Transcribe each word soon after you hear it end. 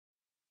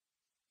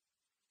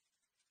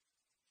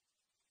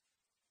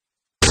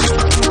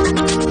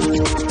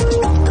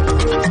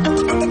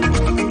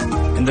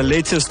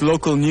latest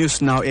local news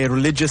now. A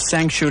religious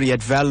sanctuary at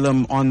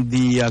Verulam on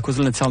the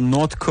KwaZulu-Natal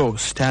North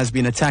Coast has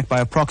been attacked by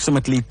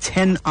approximately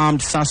 10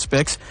 armed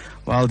suspects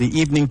while the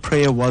evening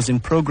prayer was in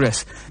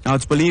progress. Now,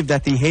 it's believed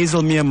that the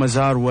Hazelmere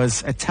Mazar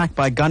was attacked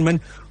by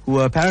gunmen who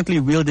were apparently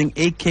wielding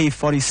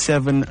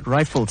AK47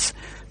 rifles.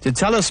 To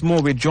tell us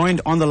more, we're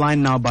joined on the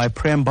line now by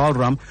Prem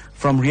Balram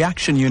from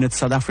Reaction Unit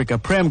South Africa.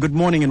 Prem, good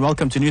morning and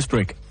welcome to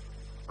Newsbreak.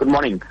 Good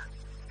morning.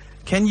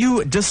 Can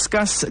you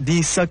discuss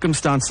the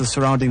circumstances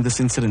surrounding this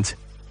incident?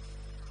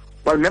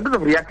 Well, members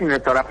of Reaction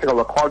Unit South Africa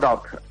were called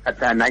out at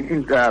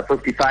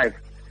 1955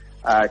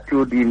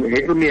 to the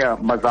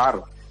Hazelmere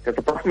Mazar, that's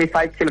approximately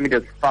 5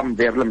 kilometers from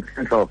Verulam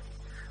Central.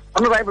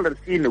 On arrival at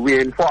the scene, we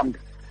were informed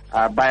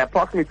by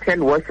approximately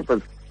 10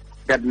 worshippers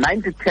that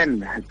 9 to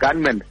 10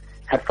 gunmen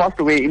had forced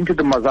their way into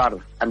the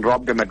Mazar and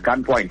robbed them at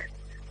gunpoint.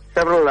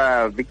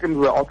 Several victims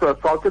were also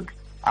assaulted.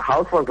 A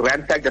house was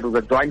ransacked that was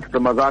adjoined to the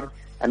Mazar,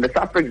 and the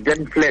suspects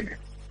then fled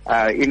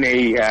in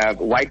a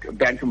white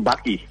Bantam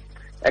bakkie.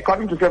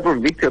 According to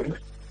several victims,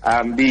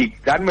 the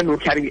gunmen were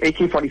carrying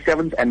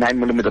AK47's and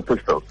 9mm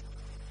pistols.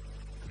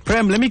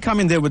 Prem, let me come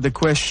in there with the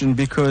question,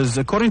 because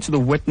according to the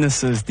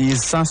witnesses,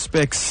 these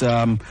suspects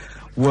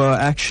were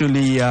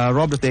actually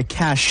robbed of their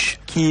cash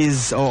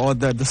keys, or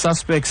the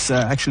suspects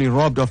actually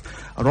robbed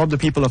the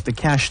people of the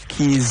cash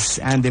keys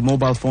and their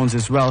mobile phones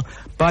as well.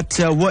 But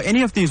were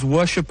any of these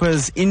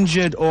worshippers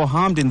injured or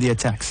harmed in the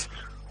attacks?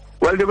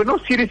 Well, there were no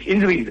serious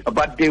injuries,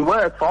 but they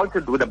were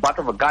assaulted with the butt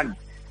of a gun.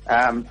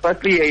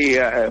 Firstly,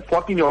 a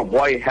 14-year-old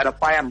boy had a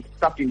firearm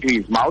stuffed into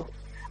his mouth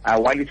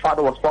while his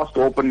father was forced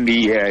to open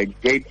the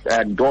gates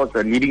and doors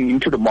leading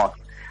into the mosque.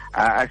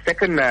 A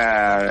second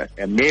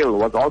male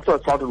was also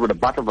assaulted with the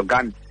butt of a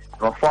gun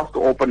and was forced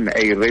to open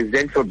a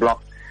residential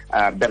block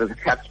that is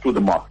attached to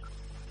the mosque.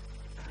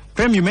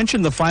 Prem, you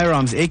mentioned the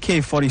firearms.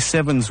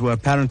 AK47's were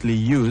apparently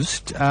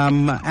used.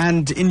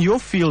 And in your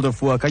field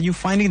of work, are you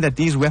finding that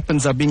these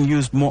weapons are being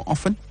used more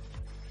often?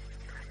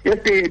 Yes,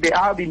 they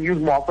are being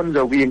used more often.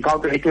 We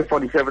encounter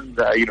AK47s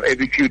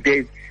every few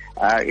days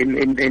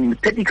in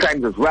petty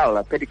crimes as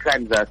well. Petty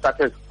crimes such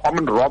as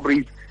common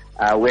robberies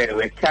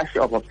where cash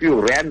of a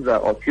few rands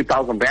or a few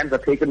thousand rands are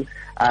taken.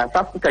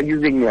 Suspects are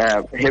using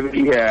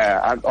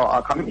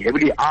are coming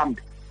heavily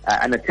armed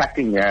and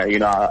attacking,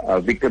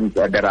 victims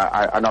that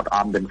are not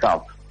armed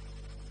themselves.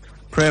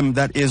 Prem,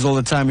 that is all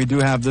the time we do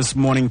have this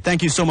morning.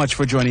 Thank you so much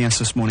for joining us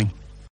this morning.